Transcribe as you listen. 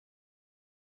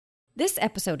This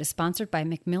episode is sponsored by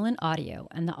Macmillan Audio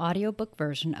and the audiobook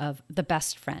version of The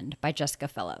Best Friend by Jessica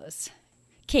Fellows.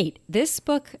 Kate, this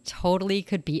book totally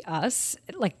could be us,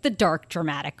 like the dark,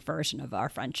 dramatic version of our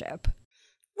friendship.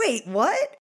 Wait,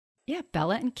 what? Yeah,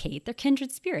 Bella and Kate, they're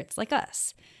kindred spirits like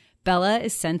us. Bella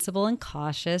is sensible and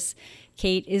cautious.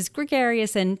 Kate is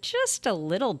gregarious and just a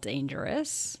little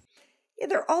dangerous. Yeah,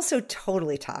 they're also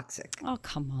totally toxic. Oh,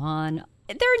 come on.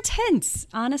 They're intense.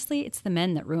 Honestly, it's the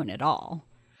men that ruin it all.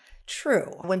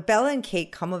 True. When Bella and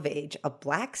Kate come of age, a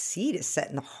black seed is set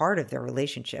in the heart of their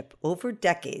relationship. Over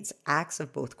decades, acts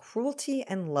of both cruelty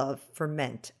and love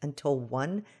ferment until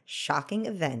one shocking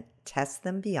event tests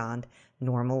them beyond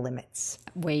normal limits.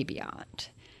 Way beyond.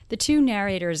 The two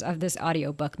narrators of this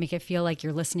audiobook make it feel like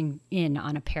you're listening in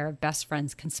on a pair of best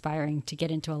friends conspiring to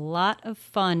get into a lot of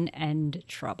fun and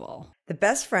trouble. The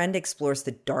Best Friend explores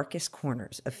the darkest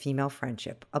corners of female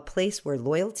friendship, a place where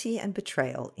loyalty and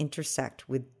betrayal intersect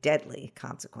with deadly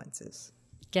consequences.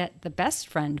 Get The Best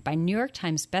Friend by New York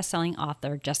Times bestselling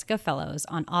author Jessica Fellows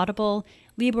on Audible,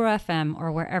 Libro FM,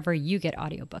 or wherever you get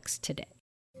audiobooks today.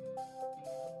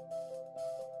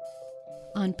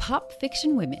 On Pop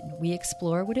Fiction Women, we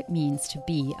explore what it means to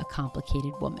be a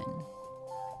complicated woman.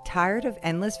 Tired of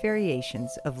endless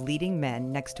variations of leading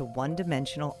men next to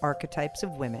one-dimensional archetypes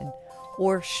of women,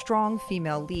 or strong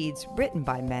female leads written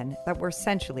by men that were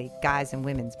essentially guys in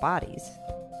women's bodies?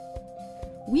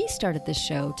 We started this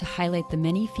show to highlight the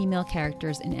many female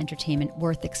characters in entertainment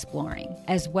worth exploring,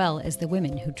 as well as the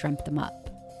women who dreamt them up.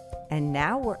 And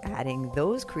now we're adding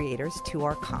those creators to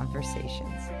our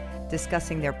conversations,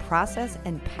 discussing their process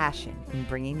and passion in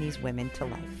bringing these women to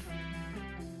life.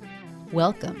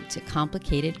 Welcome to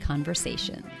Complicated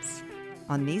Conversations.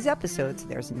 On these episodes,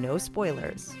 there's no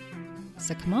spoilers.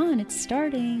 So come on, it's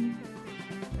starting.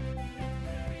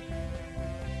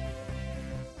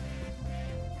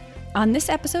 On this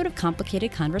episode of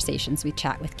Complicated Conversations, we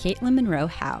chat with Katelyn Monroe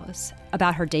Howes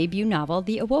about her debut novel,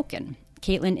 The Awoken.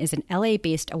 Katelyn is an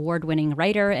LA-based award-winning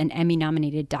writer and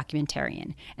Emmy-nominated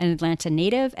documentarian. An Atlanta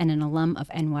native and an alum of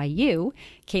NYU,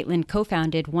 Katelyn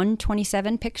co-founded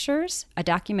 127 Pictures, a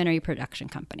documentary production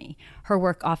company. Her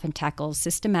work often tackles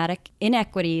systematic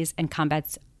inequities and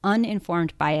combats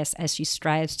uninformed bias as she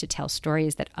strives to tell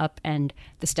stories that upend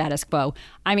the status quo.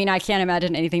 I mean, I can't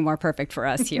imagine anything more perfect for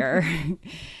us here.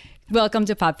 Welcome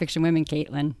to Pop Fiction Women,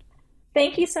 Katelyn.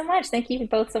 Thank you so much. Thank you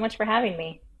both so much for having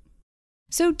me.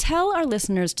 So tell our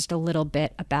listeners just a little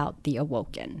bit about The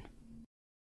Awoken.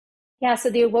 Yeah, so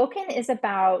The Awoken is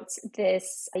about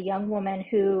a young woman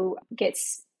who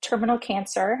gets terminal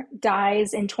cancer,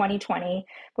 dies in 2020.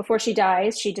 Before she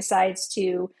dies, she decides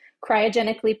to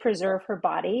cryogenically preserve her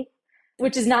body,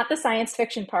 which is not the science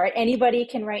fiction part. Anybody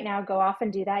can right now go off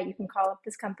and do that. You can call up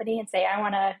this company and say, I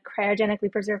want to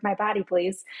cryogenically preserve my body,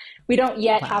 please. We don't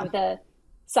yet have the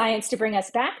science to bring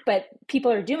us back, but people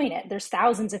are doing it. There's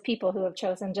thousands of people who have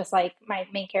chosen, just like my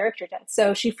main character did.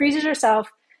 So she freezes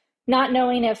herself, not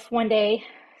knowing if one day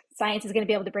science is going to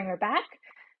be able to bring her back.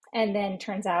 And then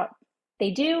turns out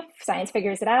they do. Science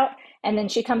figures it out. And then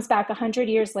she comes back 100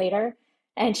 years later,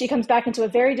 and she comes back into a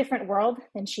very different world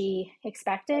than she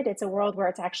expected. It's a world where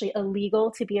it's actually illegal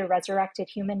to be a resurrected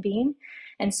human being.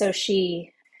 And so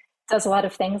she does a lot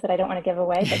of things that I don't want to give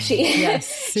away, but she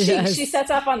she sets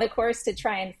off on the course to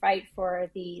try and fight for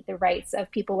the rights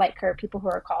of people like her, people who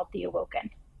are called the Awoken.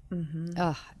 Mm-hmm.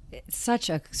 Oh, it's such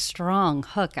a strong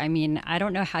hook. I mean, I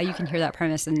don't know how you can hear that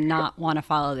premise and not want to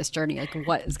follow this journey. Like,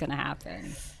 what is going to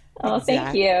happen? Oh,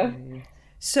 thank you.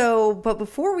 So, but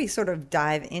before we sort of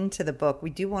dive into the book,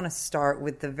 we do want to start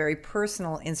with the very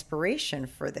personal inspiration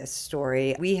for this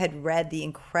story. We had read the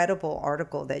incredible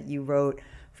article that you wrote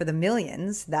for The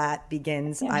Millions that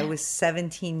begins, I was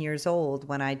 17 years old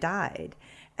when I died.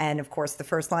 And of course, the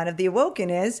first line of The Awoken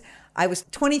is, I was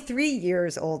 23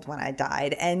 years old when I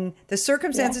died. And the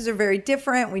circumstances are very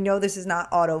different. We know this is not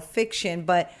auto-fiction,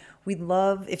 but we'd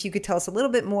love if you could tell us a little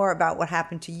bit more about what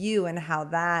happened to you and how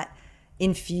that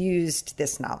infused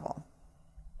this novel.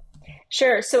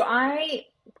 Sure. So I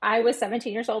was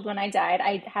 17 years old when I died.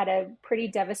 I had a pretty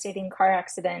devastating car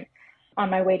accident on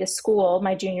my way to school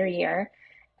my junior year.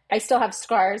 I still have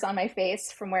scars on my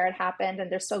face from where it happened, and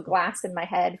there's still glass in my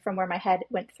head from where my head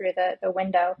went through the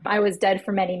window. I was dead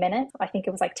for many minutes. I think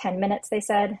it was like 10 minutes, they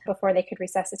said, before they could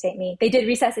resuscitate me. They did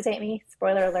resuscitate me.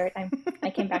 Spoiler alert, I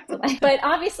came back to life. But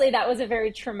obviously that was a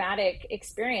very traumatic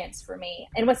experience for me.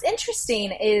 And what's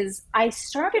interesting is I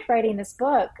started writing this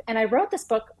book, and I wrote this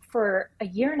book for a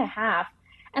year and a half,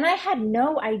 and I had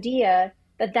no idea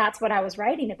that that's what I was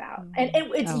writing about.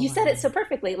 And you said it so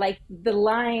perfectly, like the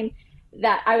line,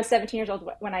 that I was 17 years old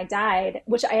when I died,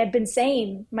 which I had been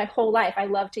saying my whole life. I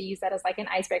love to use that as like an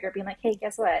icebreaker, being like, hey,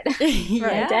 guess what?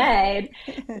 I died.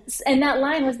 And that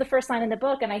line was the first line in the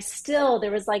book. And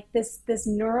there was like this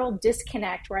neural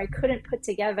disconnect where I couldn't put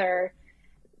together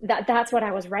that's what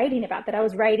I was writing about, that I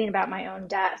was writing about my own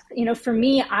death. You know, for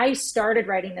me, I started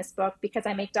writing this book because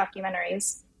I make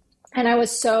documentaries, and I was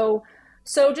so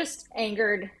just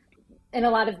angered in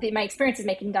a lot of my experiences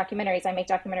making documentaries. I make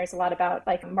documentaries a lot about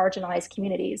like marginalized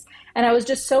communities. And I was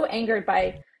just so angered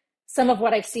by some of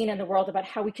what I've seen in the world about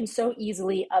how we can so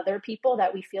easily other people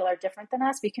that we feel are different than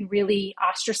us. We can really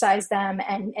ostracize them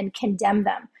and condemn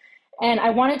them. And I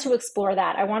wanted to explore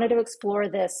that. I wanted to explore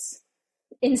this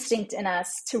instinct in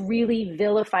us to really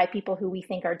vilify people who we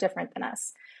think are different than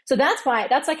us. So that's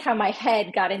like how my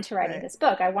head got into writing this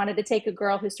book. I wanted to take a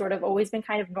girl who's sort of always been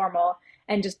kind of normal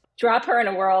and just drop her in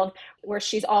a world where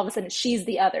she's all of a sudden, she's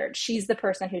the other. She's the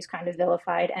person who's kind of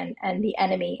vilified and the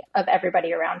enemy of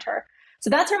everybody around her. So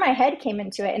that's where my head came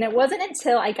into it. And it wasn't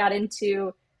until I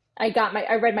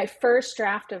read my first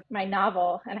draft of my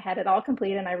novel, and I had it all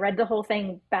complete, and I read the whole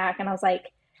thing back, and I was like,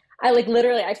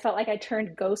 I felt like I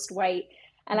turned ghost white.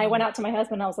 And I went out to my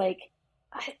husband, and I was like,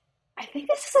 I think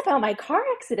this is about my car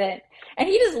accident. And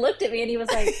he just looked at me and he was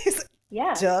like,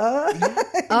 yeah. Duh.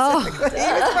 Oh. Exactly. He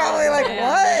was probably like,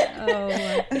 what? Oh.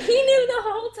 He knew the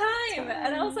whole time.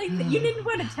 And I was like, you didn't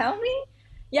want to tell me?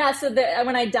 Yeah. So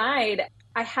when I died,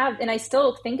 and I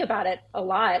still think about it a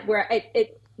lot, where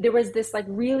there was this like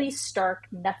really stark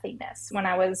nothingness when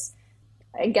I was,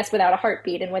 I guess, without a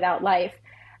heartbeat and without life.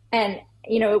 And,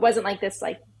 you know, it wasn't like this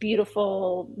like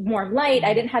beautiful warm light.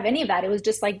 I didn't have any of that. It was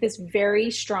just like this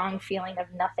very strong feeling of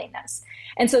nothingness.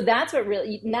 And so that's what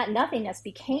really, that nothingness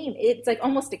became, it's like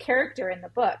almost a character in the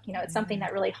book. You know, it's something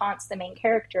that really haunts the main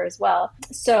character as well.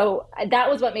 So that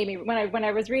was what made me, when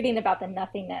I was reading about the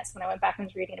nothingness, when I went back and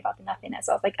was reading about the nothingness,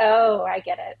 I was like, oh, I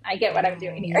get it. I get what I'm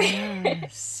doing here.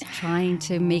 Yes. Trying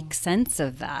to make sense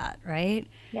of that, right?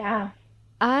 Yeah.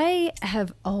 I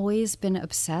have always been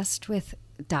obsessed with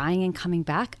dying and coming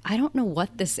back. I don't know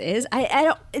what this is.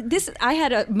 I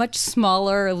had a much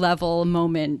smaller level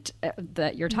moment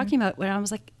that you're talking about when I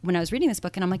was reading this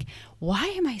book, and I'm like, why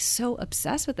am I so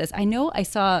obsessed with this? I know I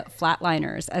saw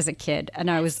Flatliners as a kid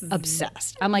and I was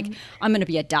obsessed. I'm like, I'm going to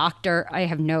be a doctor. I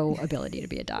have no ability to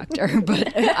be a doctor,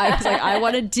 but I was like, I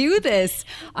want to do this.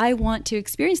 I want to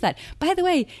experience that. By the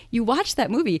way, you watch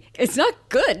that movie. It's not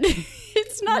good.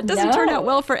 Doesn't turn out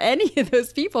well for any of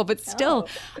those people, but still,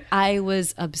 I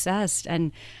was obsessed.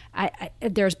 And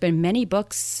there's been many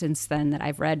books since then that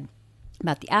I've read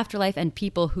about the afterlife and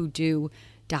people who do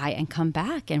die and come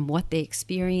back and what they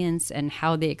experience and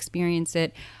how they experience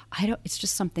it. It's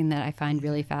just something that I find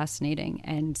really fascinating.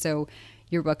 And so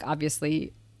your book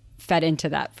obviously fed into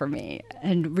that for me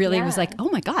and really was like, oh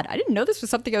my God, I didn't know this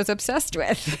was something I was obsessed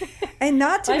with. And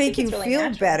not to make you really feel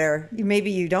natural. better,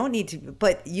 maybe you don't need to,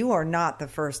 but you are not the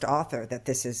first author that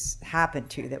this has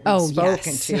happened to, that we've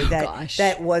spoken to,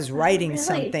 that was writing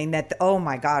something that, oh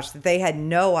my gosh, that they had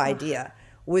no idea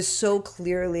was so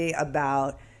clearly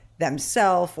about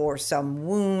themselves or some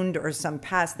wound or some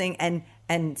past thing.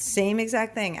 And same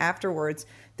exact thing afterwards,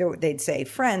 they'd say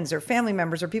friends or family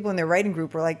members or people in their writing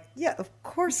group were like, yeah, of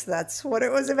course that's what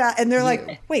it was about. And they're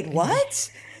like, wait,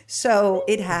 what? So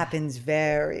it happens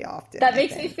very often. That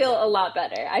makes me feel a lot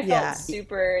better. I felt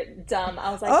super dumb.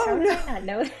 I was like, how did I not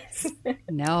know this?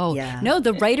 No,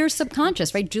 the writer's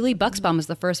subconscious, right? Julie Buxbaum was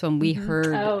the first one we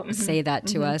heard say that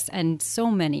to us. And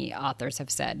so many authors have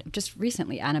said, just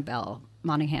recently, Annabelle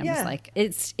Monaghan was like,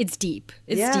 it's deep.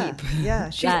 It's deep.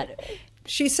 Yeah.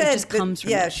 She said, it just comes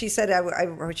from she said I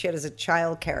wrote she had as a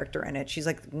child character in it. She's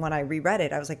like, when I reread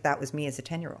it, I was like, that was me as a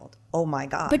 10-year-old. Oh my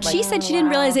God. But she said she didn't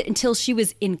realize it until she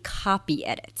was in copy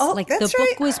edits. Oh, like that's the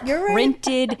book was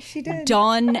printed,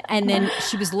 done, and then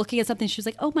she was looking at something. She was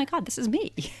like, oh my God, this is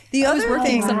me. I was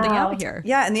working something out here.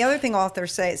 Yeah, and the other thing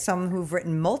authors say, some who've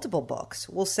written multiple books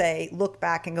will say, look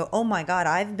back and go, oh my God,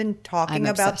 I've been talking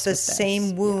about the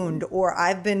same wound, or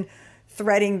I've been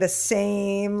threading the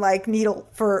same like needle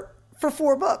for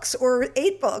 4 books or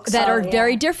 8 books that are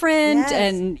very different,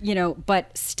 and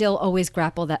but still always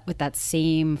grapple with that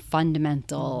same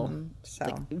fundamental,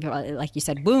 like you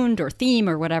said, wound or theme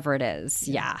or whatever it is.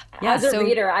 Yeah. As a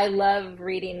reader, I love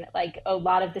reading like a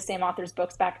lot of the same author's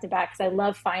books back to back because I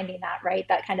love finding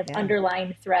that kind of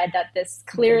underlying thread that this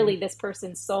clearly this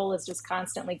person's soul is just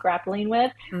constantly grappling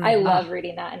with. I love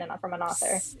reading that from an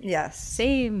author. Yes.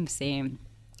 Same.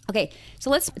 Okay, so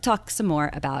let's talk some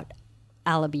more about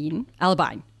Alabine.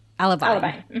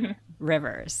 Mm-hmm.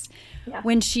 rivers. Yeah.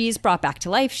 When she's brought back to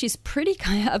life, she's pretty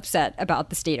kind of upset about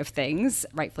the state of things,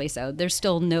 rightfully so. There's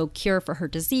still no cure for her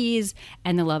disease,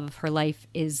 and the love of her life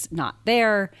is not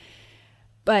there.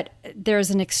 But there's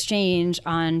an exchange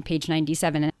on page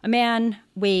 97. A man,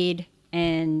 Wade,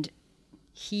 and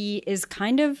he is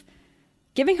kind of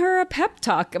giving her a pep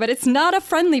talk, but it's not a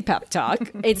friendly pep talk.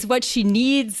 It's what she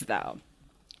needs, though.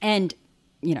 And,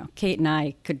 you know, Kate and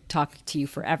I could talk to you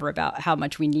forever about how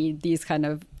much we need these kind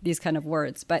of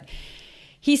words. But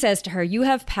he says to her, "You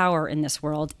have power in this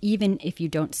world, even if you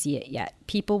don't see it yet.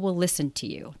 People will listen to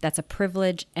you. That's a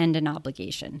privilege and an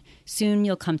obligation. Soon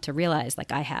you'll come to realize,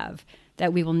 like I have,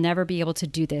 that we will never be able to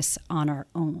do this on our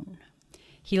own."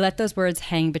 He let those words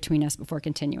hang between us before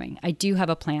continuing. "I do have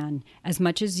a plan, as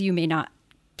much as you may not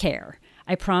care.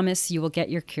 I promise you will get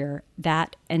your cure,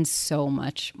 that and so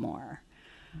much more."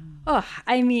 Oh,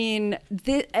 I mean,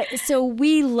 so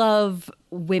we love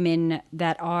women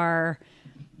that are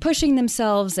pushing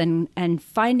themselves and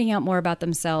finding out more about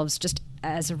themselves just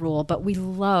as a rule. But we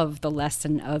love the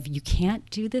lesson of you can't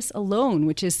do this alone,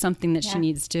 which is something that she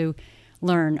needs to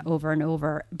learn over and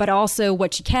over, but also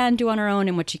what she can do on her own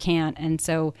and what she can't. And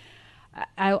so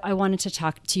I wanted to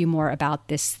talk to you more about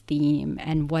this theme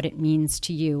and what it means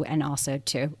to you and also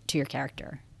to your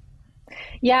character.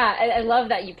 Yeah, I love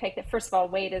that you picked it. First of all,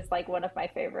 Wade is like one of my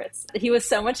favorites. He was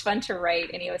so much fun to write,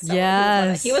 and he was so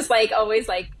he was like always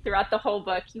like throughout the whole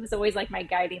book. He was always like my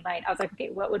guiding light. I was like, okay,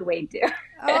 what would Wade do?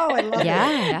 Oh, I love it.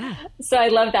 Yeah. So I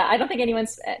love that. I don't think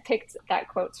anyone's picked that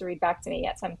quote to read back to me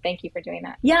yet. So thank you for doing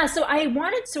that. Yeah. So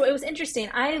it was interesting.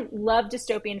 I love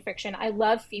dystopian fiction. I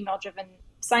love female-driven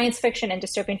science fiction and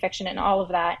dystopian fiction and all of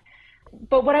that.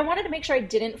 But what I wanted to make sure I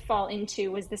didn't fall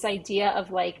into was this idea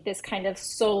of like this kind of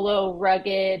solo,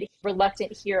 rugged,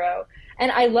 reluctant hero.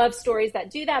 And I love stories that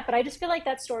do that, but I just feel like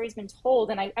that story's been told.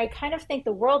 And I kind of think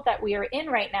the world that we are in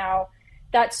right now,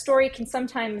 that story can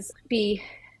sometimes be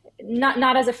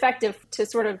not as effective to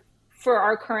sort of for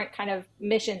our current kind of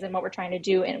missions and what we're trying to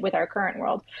do with our current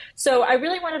world. So I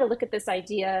really wanted to look at this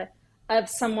idea of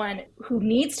someone who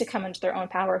needs to come into their own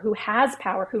power, who has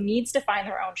power, who needs to find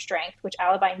their own strength, which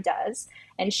Alabine does.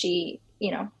 And she,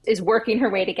 is working her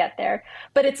way to get there.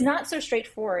 But it's not so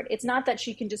straightforward. It's not that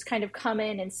she can just kind of come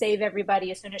in and save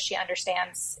everybody as soon as she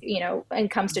understands,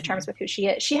 and comes to terms with who she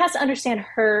is. She has to understand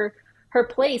her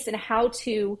place and how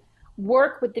to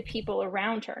work with the people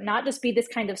around her, not just be this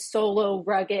kind of solo,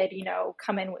 rugged,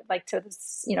 come in with like to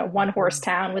this, one horse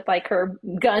town with like her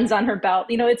guns on her belt.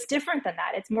 It's different than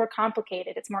that. It's more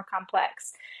complicated. It's more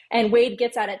complex. And Wade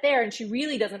gets at it there, and she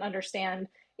really doesn't understand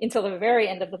until the very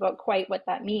end of the book quite what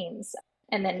that means.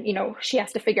 And then, she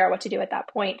has to figure out what to do at that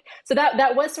point. So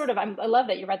that was sort of, I love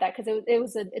that you read that, because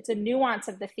it's a nuance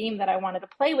of the theme that I wanted to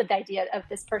play with, the idea of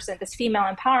this person, this female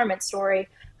empowerment story,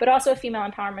 but also a female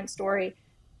empowerment story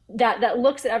that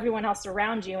looks at everyone else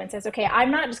around you and says, okay, I'm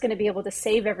not just going to be able to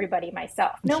save everybody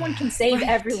myself. No one can save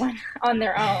everyone on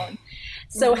their own.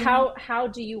 So how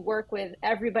do you work with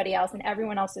everybody else and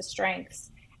everyone else's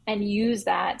strengths and use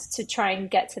that to try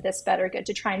and get to this better good,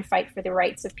 to try and fight for the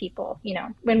rights of people?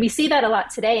 When we see that a lot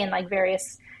today in like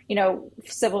various,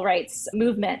 civil rights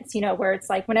movements, where it's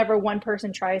like whenever one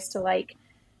person tries to like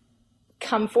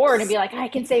come forward and be like, I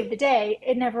can save the day,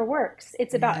 it never works.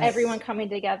 It's about everyone coming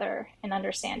together and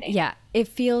understanding. Yeah, it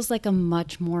feels like a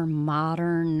much more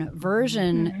modern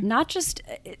version, not just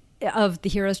of the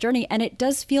hero's journey. And it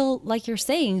does feel, like you're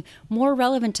saying, more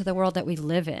relevant to the world that we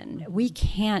live in.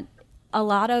 A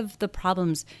lot of the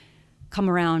problems come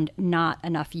around not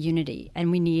enough unity,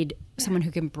 and we need someone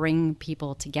who can bring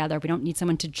people together. We don't need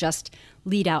someone to just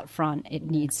lead out front. It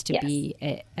needs to be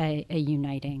a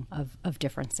uniting of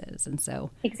differences. And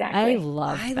so exactly. I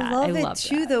love that. I love it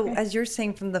too, though, as you're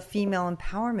saying, from the female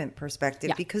empowerment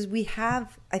perspective, because we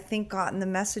have, I think, gotten the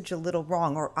message a little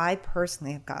wrong, or I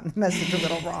personally have gotten the message a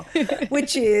little wrong,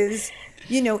 which is,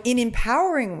 in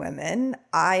empowering women,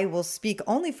 I will speak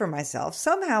only for myself.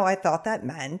 Somehow I thought that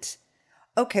meant,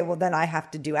 okay, well, then I have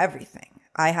to do everything.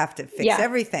 I have to fix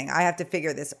everything. I have to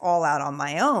figure this all out on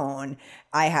my own.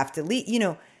 I have to lead,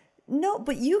 no,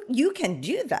 but you can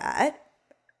do that,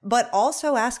 but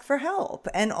also ask for help,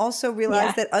 and also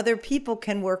realize that other people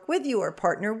can work with you or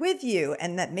partner with you,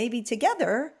 and that maybe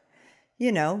together,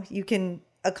 you can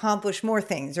accomplish more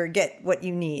things or get what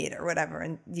you need or whatever.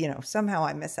 And, somehow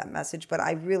I miss that message, but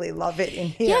I really love it in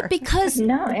here. Yeah,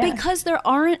 because there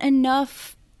aren't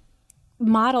enough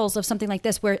models of something like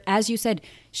this where, as you said,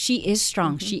 she is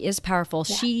strong, she is powerful,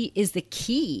 she is the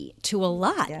key to a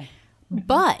lot,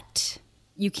 but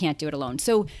you can't do it alone.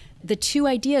 So the two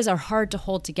ideas are hard to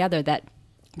hold together, that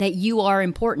you are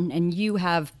important and you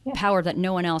have power that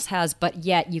no one else has, but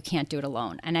yet you can't do it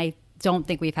alone. And I don't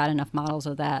think we've had enough models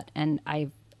of that. And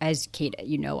as Kate,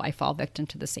 I fall victim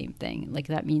to the same thing. Like,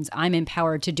 that means I'm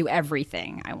empowered to do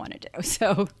everything I want to do.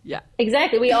 So, yeah.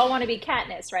 Exactly. We all want to be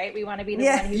Katniss, right? We want to be the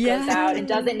one who goes out and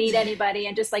doesn't need anybody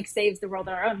and just like saves the world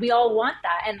on our own. We all want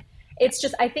that. And it's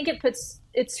just, I think it's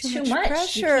too much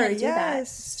pressure. You can't do that.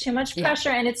 It's too much pressure,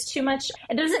 and it's too much.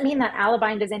 It doesn't mean that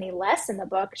Alabine does any less in the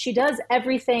book. She does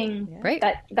everything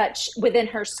that within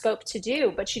her scope to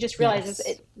do, but she just realizes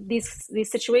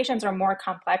these situations are more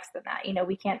complex than that.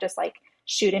 We can't just like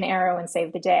shoot an arrow and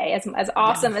save the day. As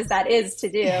awesome as that is to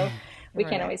do, we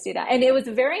can't always do that. And it was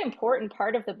a very important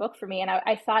part of the book for me. And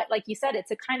I thought, like you said,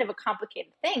 it's a kind of a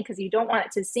complicated thing because you don't want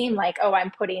it to seem like, oh,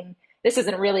 this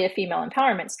isn't really a female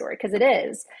empowerment story, because it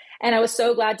is. And I was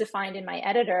so glad to find in my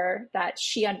editor that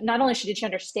she, not only did she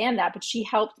understand that, but she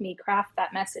helped me craft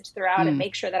that message throughout and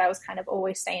make sure that I was kind of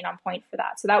always staying on point for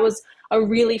that. So that was a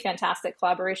really fantastic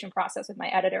collaboration process with my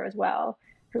editor as well,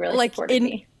 who really supported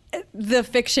me. The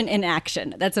fiction in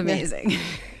action. That's amazing.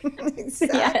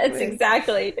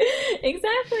 Exactly. Yes,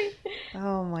 exactly.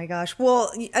 Oh my gosh.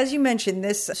 Well, as you mentioned,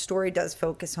 this story does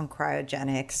focus on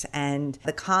cryogenics and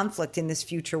the conflict in this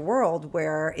future world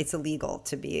where it's illegal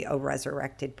to be a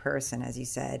resurrected person, as you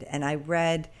said. And I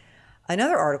read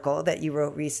another article that you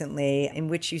wrote recently in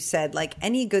which you said, like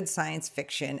any good science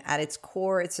fiction, at its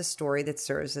core, it's a story that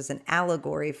serves as an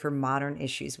allegory for modern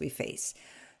issues we face.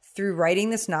 Through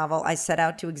writing this novel, I set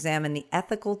out to examine the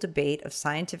ethical debate of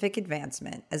scientific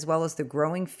advancement, as well as the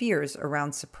growing fears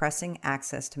around suppressing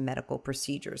access to medical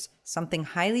procedures, something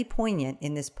highly poignant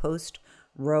in this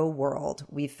post-Roe world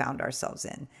we've found ourselves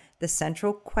in. The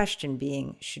central question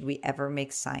being, should we ever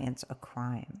make science a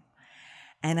crime?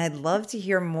 And I'd love to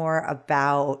hear more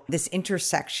about this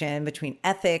intersection between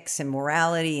ethics and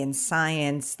morality and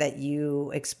science that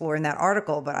you explore in that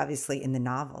article, but obviously in the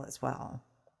novel as well.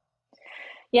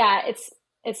 Yeah,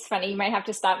 it's funny. You might have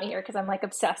to stop me here because I'm like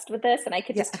obsessed with this, and I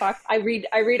could just talk. I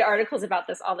read articles about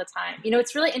this all the time.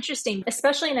 It's really interesting,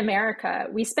 especially in America.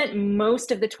 We spent most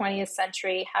of the 20th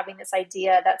century having this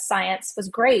idea that science was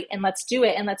great and let's do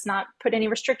it and let's not put any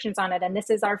restrictions on it, and this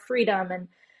is our freedom,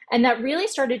 and that really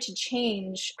started to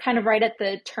change kind of right at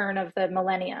the turn of the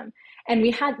millennium. And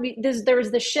there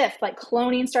was the shift, like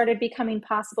cloning started becoming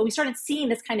possible. We started seeing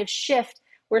this kind of shift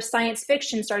where science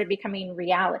fiction started becoming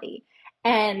reality.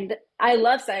 And I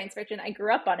love science fiction. I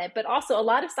grew up on it, but also a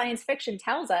lot of science fiction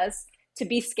tells us to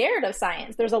be scared of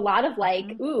science. There's a lot of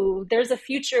ooh, there's a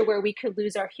future where we could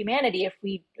lose our humanity if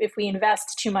we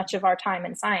invest too much of our time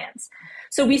in science.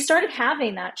 So we started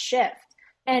having that shift,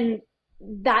 and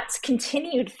that's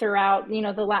continued throughout,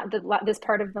 this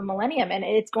part of the millennium, and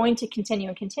it's going to continue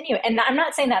and continue. And I'm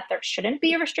not saying that there shouldn't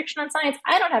be a restriction on science.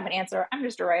 I don't have an answer. I'm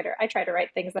just a writer. I try to write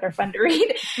things that are fun to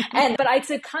read, but it's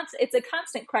a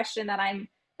constant question that I'm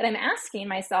asking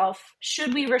myself: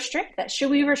 should we restrict that?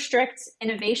 Should we restrict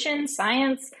innovation,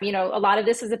 science? A lot of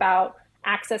this is about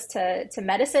access to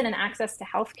medicine and access to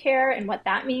healthcare and what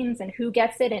that means and who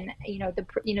gets it, and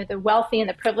the wealthy and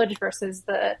the privileged versus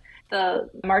the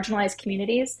marginalized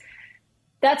communities.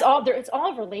 That's all there. It's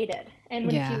all related.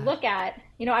 And if you look at,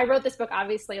 I wrote this book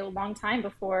obviously a long time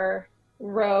before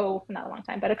Roe, not a long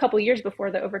time, but a couple years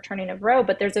before the overturning of Roe.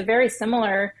 But there's a very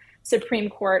similar Supreme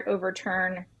Court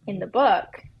overturn in the book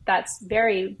that's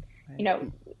very,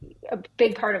 a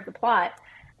big part of the plot.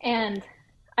 And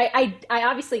I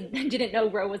obviously didn't know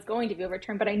Roe was going to be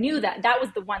overturned, but I knew that was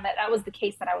the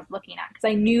case that I was looking at, because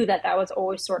I knew that was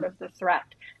always sort of the threat.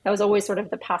 That was always sort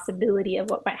of the possibility of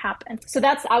what might happen. So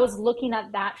I was looking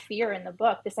at that fear in the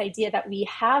book, this idea that we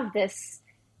have this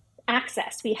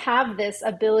access, we have this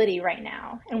ability right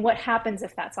now, and what happens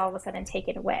if that's all of a sudden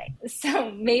taken away?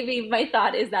 So maybe my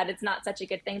thought is that it's not such a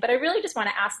good thing, but I really just want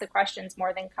to ask the questions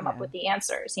more than come up with the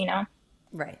answers,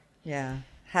 Right. Yeah.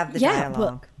 Have the dialogue.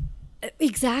 Well,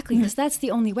 exactly, because that's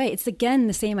the only way. It's again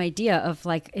the same idea of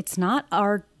it's not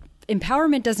our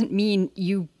empowerment doesn't mean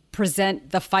you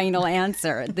present the final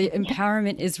answer. The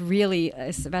empowerment is really,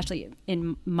 especially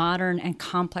in modern and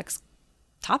complex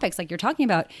topics like you're talking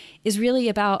about, is really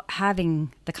about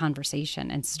having the conversation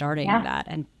and starting that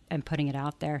and putting it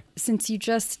out there. Since you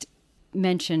just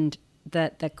mentioned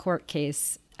that the court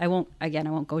case, I won't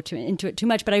go into it too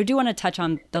much, but I do want to touch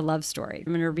on the love story.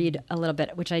 I'm going to read a little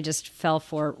bit, which I just fell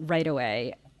for right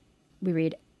away. We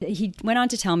read, he went on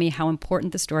to tell me how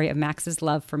important the story of Max's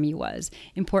love for me was,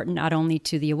 important not only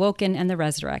to the Awoken and the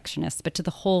Resurrectionists, but to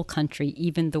the whole country,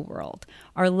 even the world.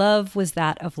 Our love was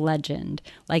that of legend,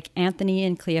 like Antony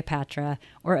and Cleopatra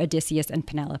or Odysseus and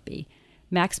Penelope.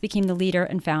 Max became the leader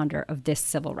and founder of this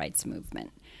civil rights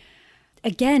movement.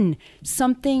 Again,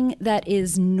 something that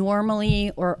is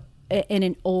normally or in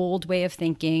an old way of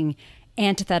thinking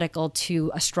antithetical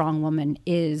to a strong woman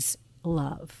is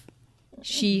love.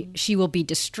 She will be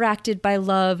distracted by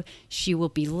love. She will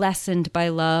be lessened by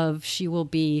love. She will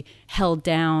be held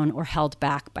down or held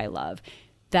back by love.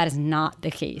 That is not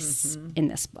the case in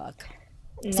this book.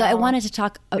 No. So I wanted to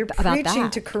talk about that. You're preaching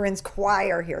to Corinne's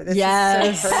choir here. This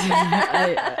yes. is so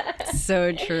perfect.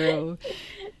 So true.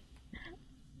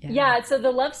 Yeah, so the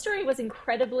love story was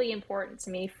incredibly important to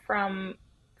me from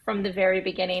the very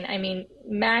beginning. I mean,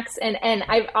 Max, and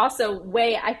I've also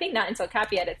I think not until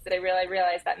Copy Edits did I really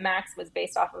realize that Max was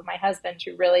based off of my husband,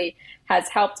 who really has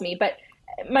helped me. But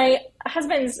my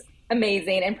husband's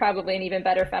amazing and probably an even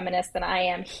better feminist than I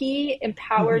am. He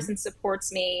empowers and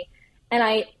supports me, and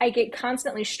I get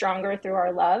constantly stronger through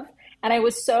our love. And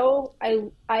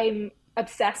I'm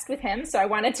obsessed with him, so I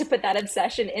wanted to put that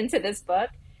obsession into this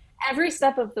book. Every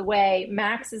step of the way,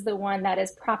 Max is the one that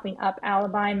is propping up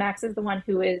Alibi. Max is the one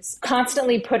who is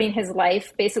constantly putting his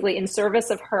life basically in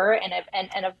service of her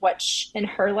and of what's in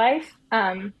her life.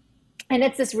 And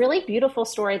it's this really beautiful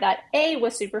story that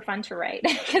was super fun to write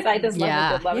because I just love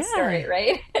a good love story,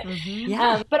 right?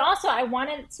 But also I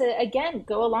wanted to, again,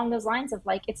 go along those lines of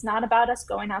like, it's not about us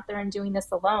going out there and doing this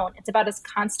alone. It's about us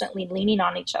constantly leaning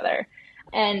on each other.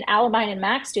 And Alibi and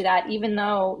Max do that, even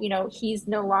though, he's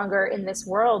no longer in this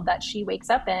world that she wakes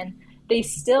up in.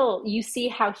 You see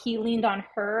how he leaned on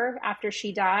her after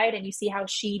she died, and you see how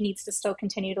she needs to still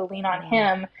continue to lean on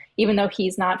him, even though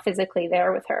he's not physically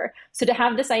there with her. So to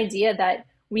have this idea that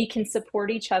we can support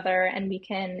each other and we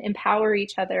can empower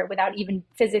each other without even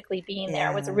physically being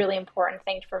there was a really important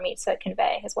thing for me to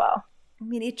convey as well. I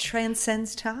mean, it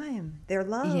transcends time, their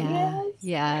love.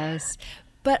 Yes.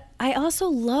 But I also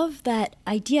love that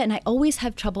idea, and I always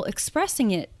have trouble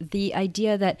expressing it, the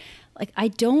idea that, like, I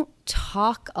don't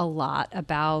talk a lot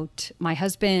about my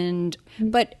husband,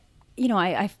 but,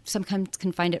 I sometimes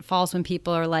can find it false when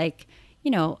people are like,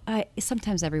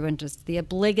 sometimes everyone just the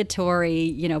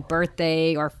obligatory,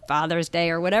 birthday or Father's Day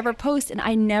or whatever post, and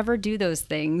I never do those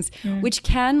things, which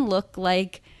can look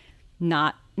like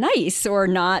not nice or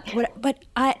not, but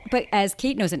as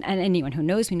Kate knows, and anyone who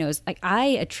knows me knows, like, I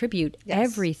attribute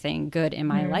everything good in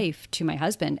my life to my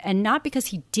husband, and not because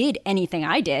he did anything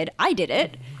I did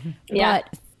it,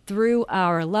 but through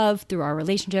our love, through our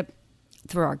relationship,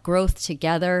 through our growth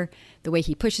together, the way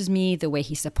he pushes me, the way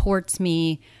he supports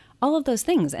me, all of those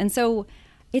things. And so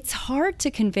it's hard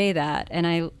to convey that, and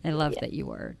I love that you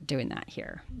were doing that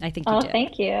here. I think you did. Oh,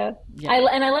 thank you. Yeah.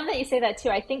 And I love that you say that too.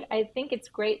 I think it's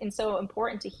great and so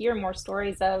important to hear more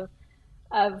stories of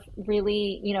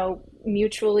really,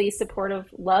 mutually supportive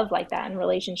love like that in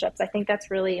relationships. I think that's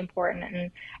really important,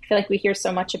 and I feel like we hear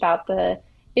so much about the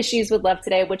issues with love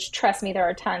today, which, trust me, there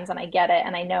are tons, and I get it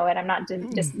and I know it. I'm not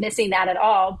dismissing that at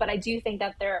all, but I do think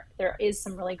that there is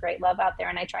some really great love out there,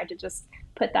 and I tried to just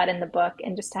put that in the book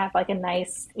and just to have a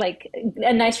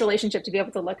nice relationship to be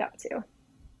able to look up to.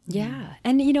 Yeah.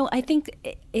 And I think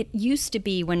it used to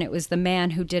be, when it was the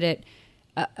man who did it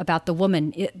about the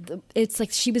woman, it's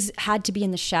like she had to be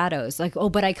in the shadows, like, oh,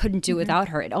 but I couldn't do it without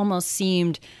her. It almost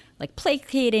seemed like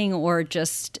placating, or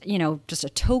just a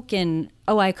token,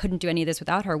 oh, I couldn't do any of this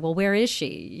without her. Well, where is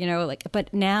she?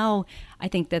 But now I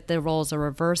think that the roles are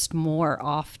reversed more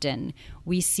often.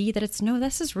 We see that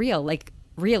this is real. Like,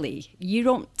 really, you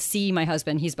don't see my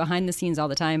husband. He's behind the scenes all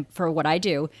the time for what I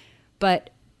do,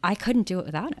 but I couldn't do it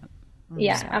without him.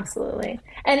 Yeah, so. Absolutely.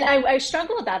 And I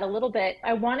struggle with that a little bit.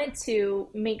 I wanted to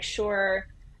make sure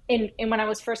when I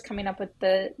was first coming up with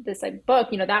this book,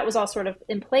 that was all sort of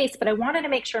in place, but I wanted to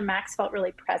make sure Max felt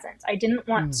really present. I didn't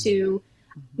want to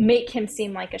make him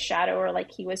seem like a shadow or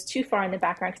like he was too far in the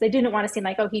background, because I didn't want to seem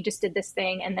like, oh, he just did this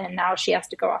thing and then now she has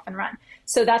to go off and run.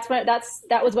 So that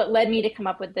was what led me to come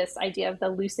up with this idea of the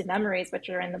lucid memories, which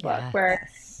are in the book, where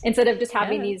instead of just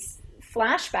having these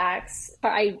flashbacks,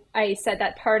 I said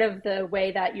that part of the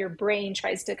way that your brain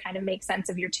tries to kind of make sense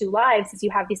of your two lives is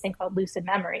you have these things called lucid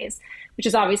memories, which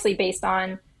is obviously based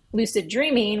on lucid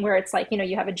dreaming, where it's like,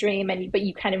 you have a dream but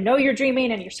you kind of know you're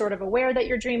dreaming and you're sort of aware that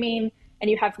you're dreaming, and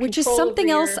you have control, which is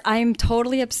something else I'm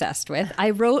totally obsessed with.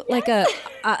 I wrote like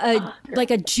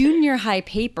a junior high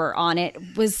paper on it.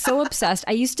 Was so obsessed.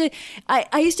 I used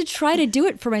to try to do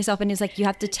it for myself, and it's like, you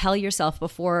have to tell yourself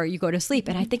before you go to sleep.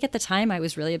 And I think at the time I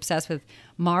was really obsessed with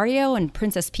Mario and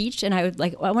Princess Peach, and I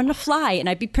wanted to fly, and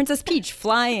I'd be Princess Peach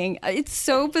flying. It's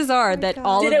so bizarre that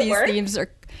all of these themes are.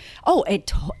 Oh,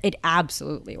 it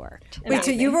absolutely worked. Wait,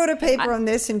 so you wrote a paper on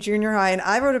this in junior high, and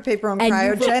I wrote a paper on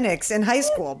cryogenics in high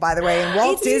school, by the way, in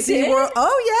Walt Disney World.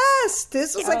 Oh, yes.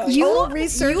 This was like total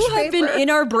research You have paper. been in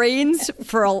our brains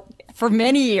for for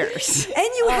many years. And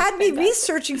you had me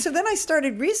researching. So then I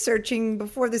started researching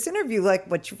before this interview, like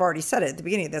what you've already said at the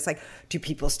beginning of this, like, do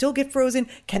people still get frozen?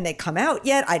 Can they come out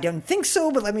yet? I don't think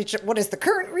so, but let me check. What is the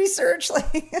current research? Like,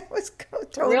 it was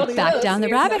totally back down the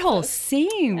rabbit hole.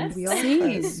 Same.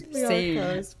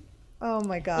 Oh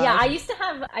my God. Yeah, I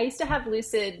used to have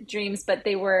lucid dreams, but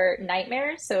they were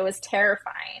nightmares, so it was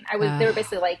terrifying. They were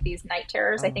basically like these night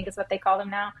terrors, I think is what they call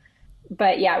them now.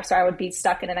 But yeah, so I would be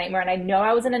stuck in a nightmare, and I know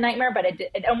I was in a nightmare, but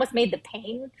it almost made the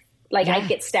pain, like I'd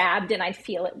get stabbed and I'd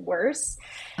feel it worse.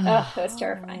 It was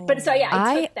terrifying. But so yeah,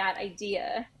 I took that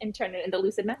idea and turned it into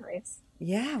lucid memories.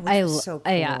 Yeah, which was so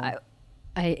cool.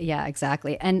 Yeah,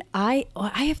 exactly. And I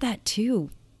have that too.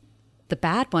 The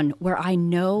bad one where I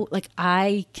know, like,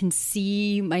 I can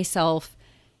see myself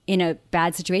in a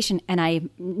bad situation and I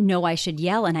know I should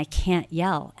yell and I can't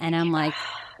yell. And I'm like,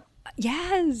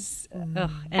 yes. Anyway.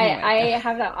 I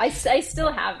have that. I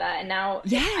still have that. And now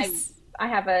I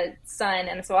have a son,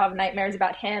 and so I'll have nightmares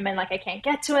about him, and like I can't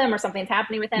get to him or something's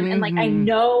happening with him. And like I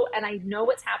know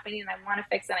what's happening and I want to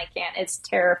fix it and I can't. It's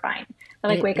terrifying. I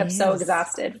like wake up so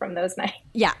exhausted from those nights.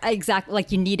 Yeah, exactly.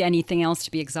 Like you need anything else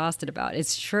to be exhausted about.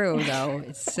 It's true though.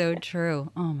 It's so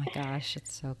true. Oh my gosh,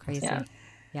 it's so crazy.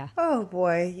 Yeah. Oh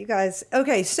boy, you guys.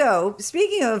 Okay, so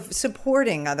speaking of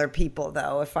supporting other people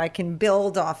though, if I can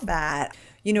build off that,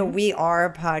 we are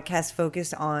a podcast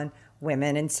focused on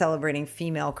women and celebrating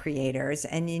female creators.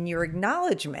 And in your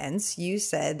acknowledgments, you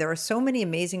said there are so many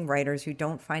amazing writers who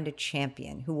don't find a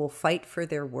champion, who will fight for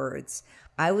their words.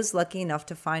 I was lucky enough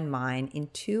to find mine in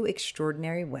two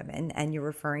extraordinary women, and you're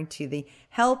referring to the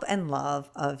help and love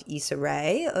of Issa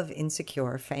Rae of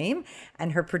Insecure fame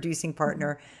and her producing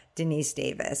partner, Denise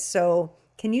Davis. So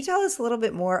can you tell us a little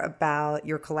bit more about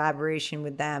your collaboration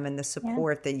with them and the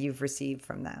support that you've received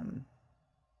from them?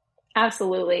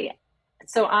 Absolutely.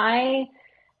 So I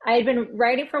had been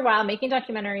writing for a while, making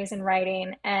documentaries and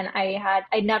writing, and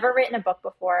I'd never written a book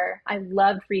before. I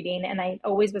loved reading, and I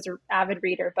always was an avid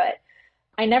reader, but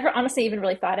I never honestly even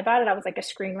really thought about it. I was like a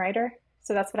screenwriter,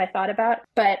 so that's what I thought about.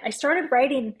 But I started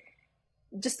writing,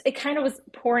 it kind of was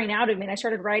pouring out of me, and I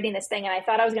started writing this thing, and I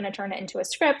thought I was going to turn it into a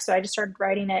script, so I just started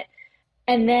writing it.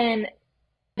 And then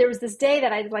there was this day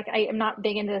that I am not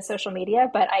big into social media,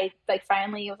 but I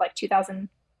finally, it was like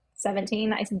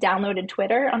 2017, I downloaded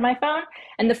Twitter on my phone.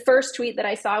 And the first tweet that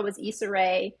I saw was Issa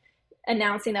Rae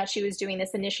announcing that she was doing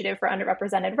this initiative for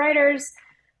underrepresented writers.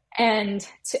 And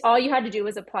all you had to do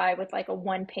was apply with like a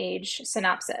 1-page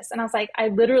synopsis. And I was like, I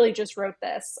literally just wrote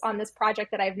this on this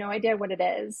project that I have no idea what it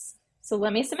is. So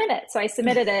let me submit it. So I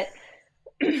submitted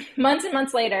it. Months and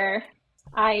months later,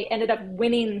 I ended up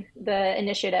winning the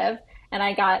initiative, and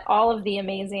I got all of the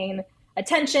amazing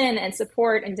attention and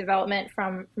support and development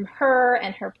from her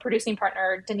and her producing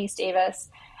partner, Denise Davis.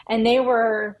 And they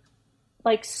were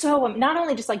like, so not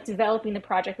only just like developing the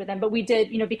project with them, but we did,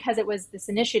 because it was this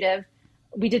initiative,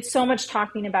 we did so much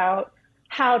talking about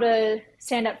how to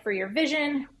stand up for your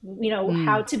vision,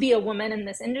 how to be a woman in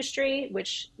this industry,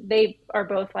 which they are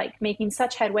both like making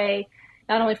such headway,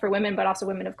 not only for women, but also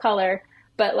women of color.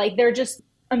 But like, they're just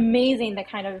amazing, the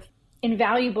kind of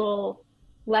invaluable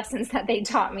lessons that they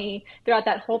taught me throughout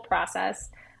that whole process.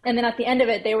 And then at the end of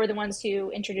it, they were the ones who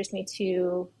introduced me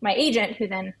to my agent, who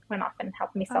then went off and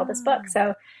helped me sell this book.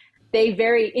 So they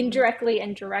very indirectly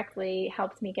and directly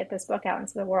helped me get this book out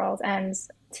into the world. And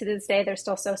to this day, they're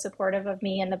still so supportive of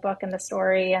me and the book and the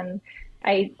story. And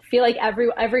I feel like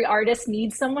every artist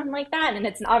needs someone like that. And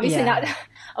it's obviously not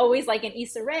always like an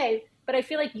Issa Rae, but I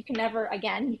feel like you can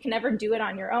never do it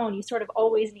on your own. You sort of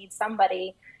always need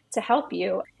somebody to help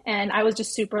you. And I was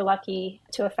just super lucky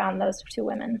to have found those two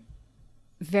women.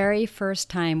 Very first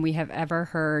time we have ever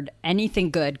heard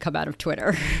anything good come out of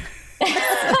Twitter.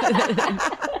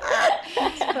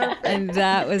 And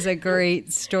that was a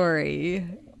great story.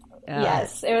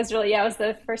 Yes, it was really, it was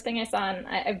the first thing I saw. And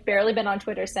I've barely been on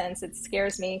Twitter since. It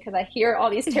scares me because I hear all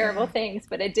these terrible things,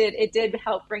 but it did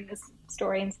help bring this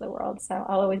story into the world. So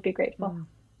I'll always be grateful.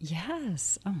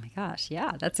 Yes. Oh my gosh.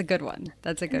 Yeah, that's a good one.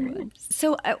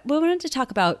 So we wanted to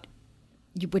talk about,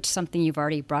 which something you've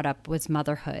already brought up, was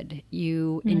motherhood.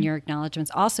 You, in your acknowledgments,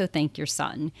 also thanked your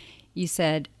son. You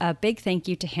said, a big thank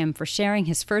you to him for sharing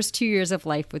his first 2 years of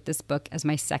life with this book as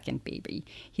my second baby.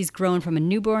 He's grown from a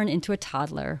newborn into a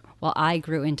toddler, while I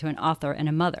grew into an author and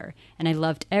a mother, and I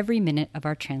loved every minute of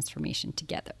our transformation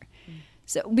together.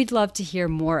 So we'd love to hear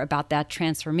more about that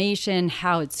transformation,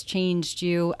 how it's changed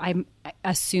you. I'm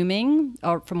assuming,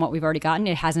 or from what we've already gotten,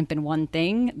 it hasn't been one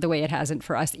thing, the way it hasn't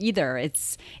for us either.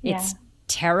 It's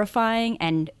terrifying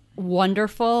and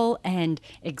wonderful and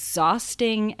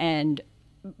exhausting and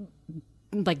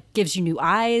like gives you new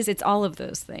eyes. It's all of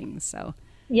those things. So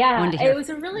Yeah, Wanted to hear. it was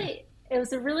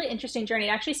a really interesting journey. It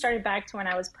actually started back to when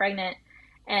I was pregnant,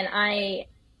 and I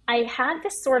had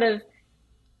this sort of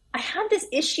I had this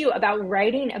issue about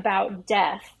writing about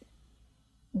death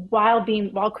while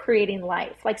creating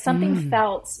life. Like something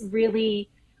felt really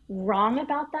wrong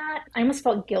about that. I almost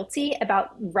felt guilty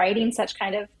about writing such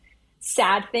kind of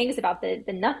sad things about the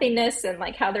nothingness and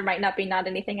like how there might not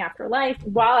anything after life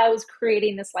while I was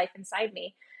creating this life inside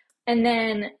me. And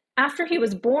then after he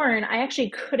was born, I actually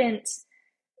couldn't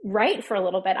write for a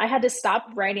little bit. I had to stop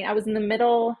writing. I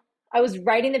was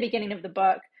writing the beginning of the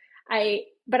book.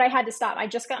 But I had to stop. I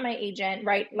just got my agent,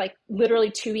 right? Like literally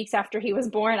 2 weeks after he was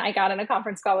born, I got on a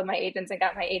conference call with my agents and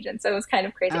got my agent. So it was kind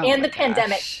of crazy. And the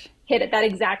pandemic hit at that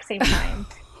exact same time.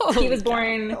 He was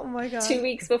born 2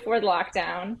 weeks before the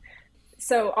lockdown.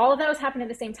 So all of that was happening at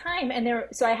the same time.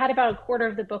 So I had about a quarter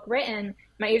of the book written.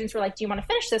 My agents were like, do you want to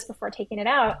finish this before taking it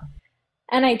out?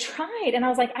 And I tried, and I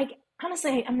was like,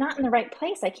 honestly, I'm not in the right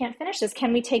place. I can't finish this.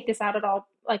 Can we take this out at all,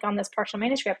 like on this partial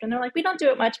manuscript? And they're like, we don't do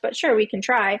it much, but sure, we can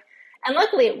try. And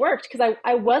luckily it worked because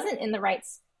I wasn't in the right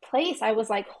place. I was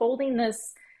like holding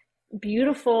this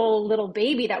beautiful little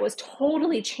baby that was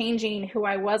totally changing who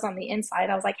I was on the inside.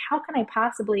 I was like, how can I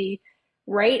possibly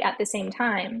write at the same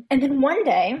time? And then one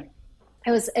day,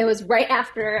 it was right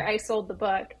after I sold the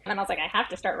book, and I was like, I have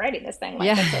to start writing this thing.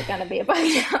 Like, it's going to be a book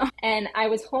now. And I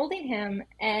was holding him,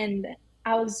 and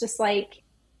I was just like,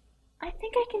 I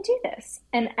think I can do this.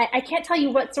 And I can't tell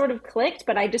you what sort of clicked,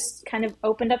 but I just kind of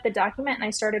opened up the document and I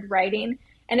started writing.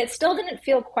 And it still didn't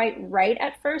feel quite right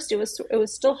at first. It was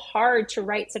still hard to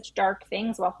write such dark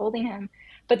things while holding him.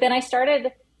 But then I started,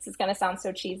 this is going to sound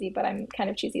so cheesy, but I'm kind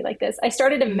of cheesy like this. I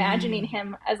started imagining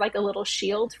him as like a little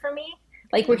shield for me,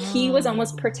 like where he was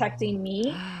almost protecting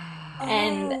me,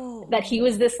 and that he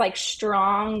was this like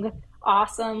strong,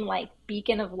 awesome like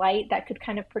beacon of light that could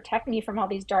kind of protect me from all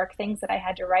these dark things that I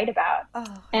had to write about.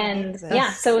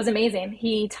 So it was amazing.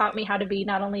 He taught me how to be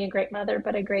not only a great mother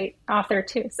but a great author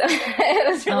too. So it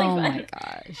was really fun. Oh my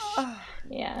gosh.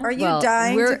 Yeah. Are you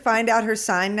dying to find out her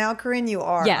sign now, Corinne? You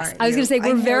are. Yes. I was going to say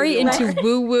we're very into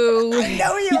woo woo. I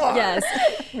know you are. Yes.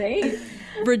 Right.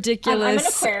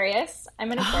 Ridiculous.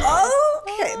 I'm an Aquarius.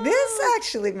 Okay, this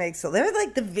actually makes sense. They're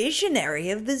like the visionary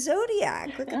of the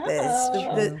zodiac. Look at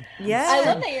this. Yeah, I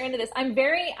love that you're into this.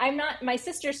 My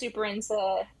sister's super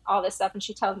into all this stuff, and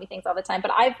she tells me things all the time.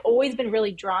 But I've always been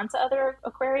really drawn to other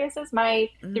Aquariuses.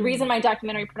 The reason my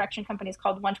documentary production company is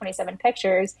called 127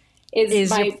 Pictures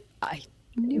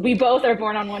we both are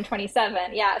born on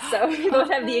 127. Yeah, so we both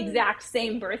have the exact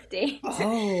same birth date.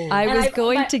 I was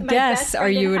going to guess, are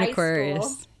you an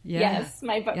Aquarius? Yes,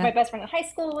 my best friend in high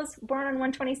school was born on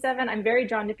 127. I'm very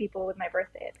drawn to people with my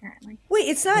birthday, apparently. Wait,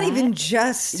 it's not even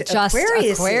just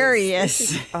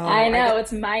Aquarius. I know,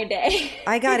 it's my day.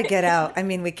 I got to get out. I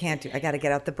mean, we can't do. I got to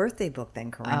get out the birthday book then,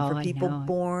 Corinne, for people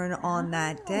born on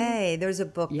that day. There's a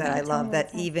book that I love that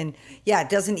it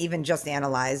doesn't even just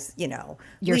analyze, your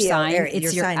Leo, sign. Aries,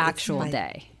 it's your sign. actual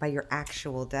day. By your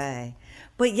actual day.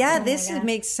 But this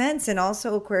makes sense. And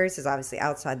also Aquarius is obviously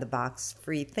outside the box,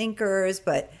 free thinkers,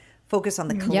 but focus on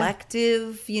the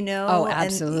collective, Oh,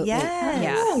 absolutely.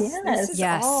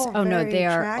 Yes. Oh, no, they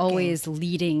are always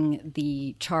leading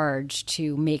the charge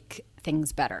to make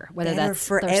things better, whether that's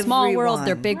for their small world,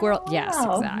 their big world. Yes,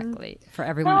 exactly. For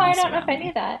everyone else. I don't know if I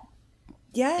knew that.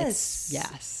 Yes.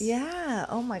 Yes. Yeah.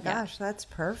 Oh my gosh, that's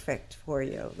perfect for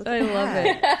you. I love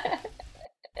it.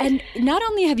 And not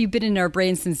only have you been in our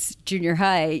brains since junior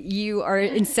high, you are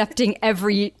incepting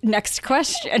every next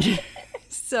question.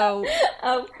 So,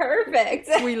 perfect.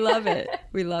 We love it.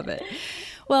 We love it.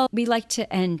 Well, we like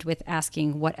to end with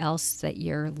asking what else that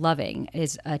you're loving.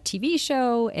 Is a TV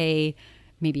show,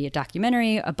 maybe a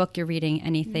documentary, a book you're reading,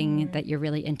 anything that you're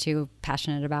really into,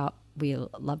 passionate about? We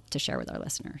love to share with our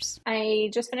listeners. I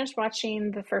just finished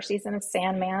watching the first season of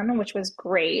Sandman, which was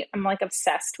great. I'm like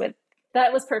obsessed with.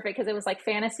 That was perfect because it was like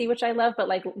fantasy, which I love, but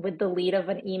like with the lead of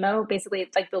an emo. Basically,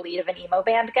 it's like the lead of an emo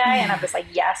band guy. And I'm just like,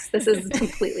 yes, this is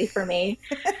completely for me.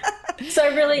 So I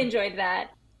really enjoyed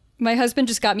that. My husband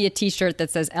just got me a T-shirt that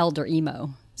says Elder Emo.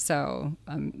 So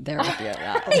I'm there with you.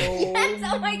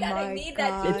 Oh my God, I need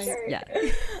that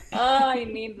T-shirt. I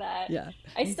need that. Yeah.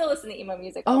 I still listen to emo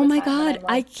music all Oh the my time, God,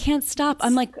 I can't stop.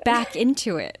 I'm like back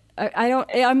into it.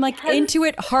 I'm like into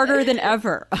it harder than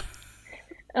ever.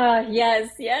 Yes,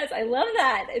 I love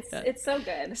that. It's so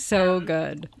good. So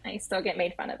good. I still get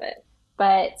made fun of it.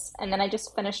 And then I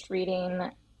just finished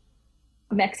reading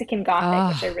Mexican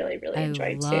Gothic, which I really, really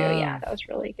enjoyed too. Yeah, that was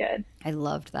really good. I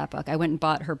loved that book. I went and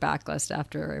bought her backlist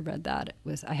after I read that.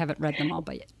 I haven't read them all,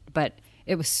 but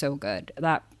it was so good.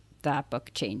 That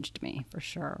book changed me for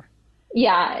sure.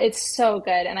 Yeah, it's so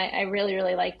good. And I really,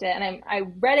 really liked it. And I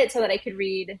read it so that I could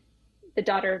read The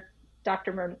Daughter,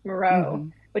 Dr. Moreau,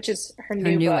 which is her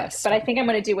new book. newest But I one. think I'm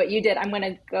going to do what you did. I'm going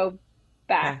to go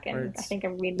back and I Backwards. think I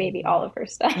read maybe all of her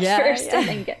stuff Yeah, first yeah. and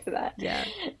then get to that. Yeah.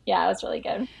 Yeah, it was really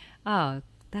good. Oh,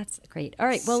 that's great. All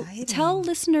right. Well, Exciting. tell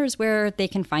listeners where they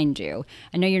can find you.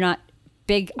 I know you're not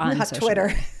big on Not social Twitter.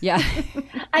 media. Yeah.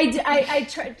 I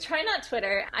try not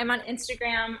Twitter. I'm on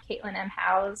Instagram, Katelyn M.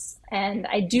 House, and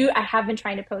I have been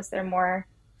trying to post there more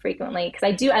frequently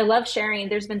because I love sharing.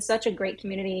 There's been such a great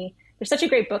community. There's such a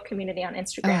great book community on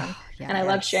Instagram, Oh, yeah. and I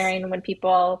love sharing when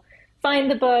people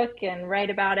find the book and write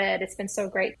about it. It's been so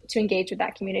great to engage with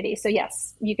that community. So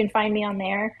yes, you can find me on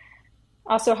there.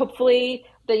 Also, hopefully,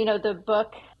 the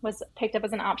book was picked up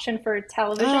as an option for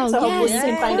television. Oh, So hopefully yes, you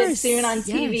can of find it course. soon on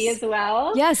TV Yes. as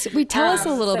well. Yes. Tell us a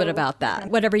little bit so- about that,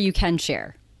 whatever you can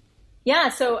share. Yeah,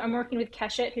 so I'm working with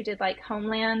Keshet, who did like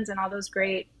Homeland and all those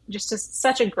just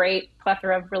such a great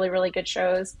plethora of really, really good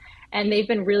shows. And they've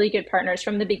been really good partners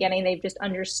from the beginning. They've just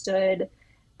understood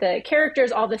the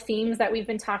characters, all the themes that we've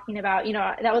been talking about.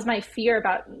 That was my fear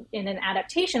about in an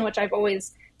adaptation, which I've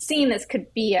always seen this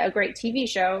could be a great TV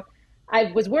show.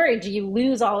 I was worried, do you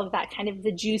lose all of that kind of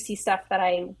the juicy stuff that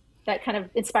kind of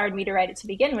inspired me to write it to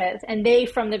begin with? And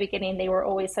from the beginning, they were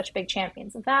always such big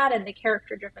champions of that and the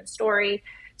character-driven story.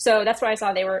 So that's why I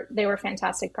saw they were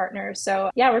fantastic partners.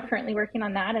 So yeah, we're currently working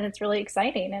on that and it's really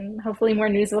exciting and hopefully more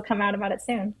news will come out about it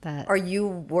soon. Are you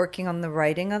working on the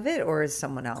writing of it or is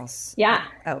someone else? Yeah.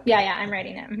 Okay. Yeah, I'm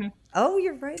writing it. Mm-hmm. Oh,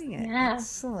 you're writing it. Yeah.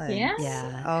 Excellent. Yeah.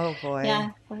 Yeah. Oh, boy.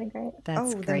 Yeah, really great.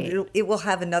 That's then great. it will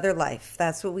have another life.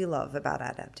 That's what we love about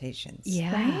adaptations.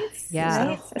 Yeah. Right? Yeah.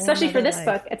 Right? Especially for this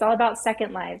book. It's all about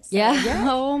second lives. So Yeah.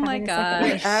 Oh my having a second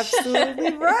gosh. life.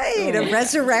 Absolutely right. A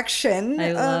resurrection.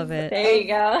 I love of it. There you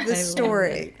go. The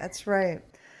story. That's right.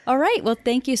 All right. Well,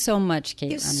 thank you so much, Katelyn.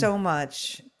 Thank you so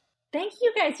much. Thank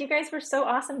you guys. You guys were so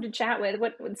awesome to chat with.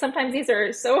 Sometimes these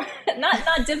are so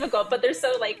not difficult, but they're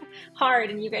so like hard,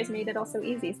 and you guys made it all so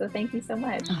easy. So thank you so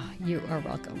much. Oh, you are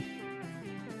welcome.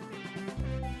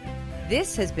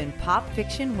 This has been Pop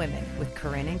Fiction Women with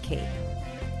Corinne and Kate.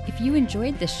 If you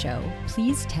enjoyed this show,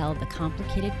 please tell the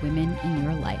complicated women in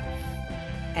your life.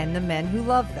 And the men who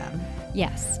love them.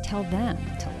 Yes, tell them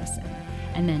to listen.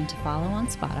 And then to follow on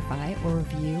Spotify or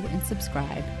review and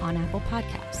subscribe on Apple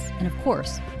Podcasts. And of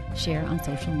course, share on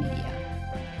social media.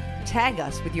 Tag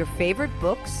us with your favorite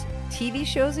books, TV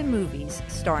shows, and movies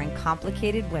starring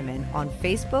complicated women on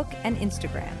Facebook and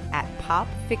Instagram at Pop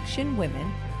Fiction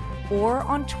Women or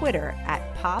on Twitter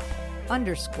at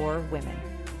pop_women.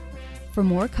 For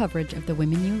more coverage of the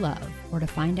women you love or to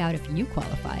find out if you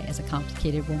qualify as a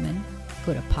complicated woman,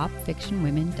 go to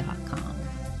popfictionwomen.com.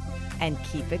 And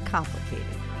keep it complicated.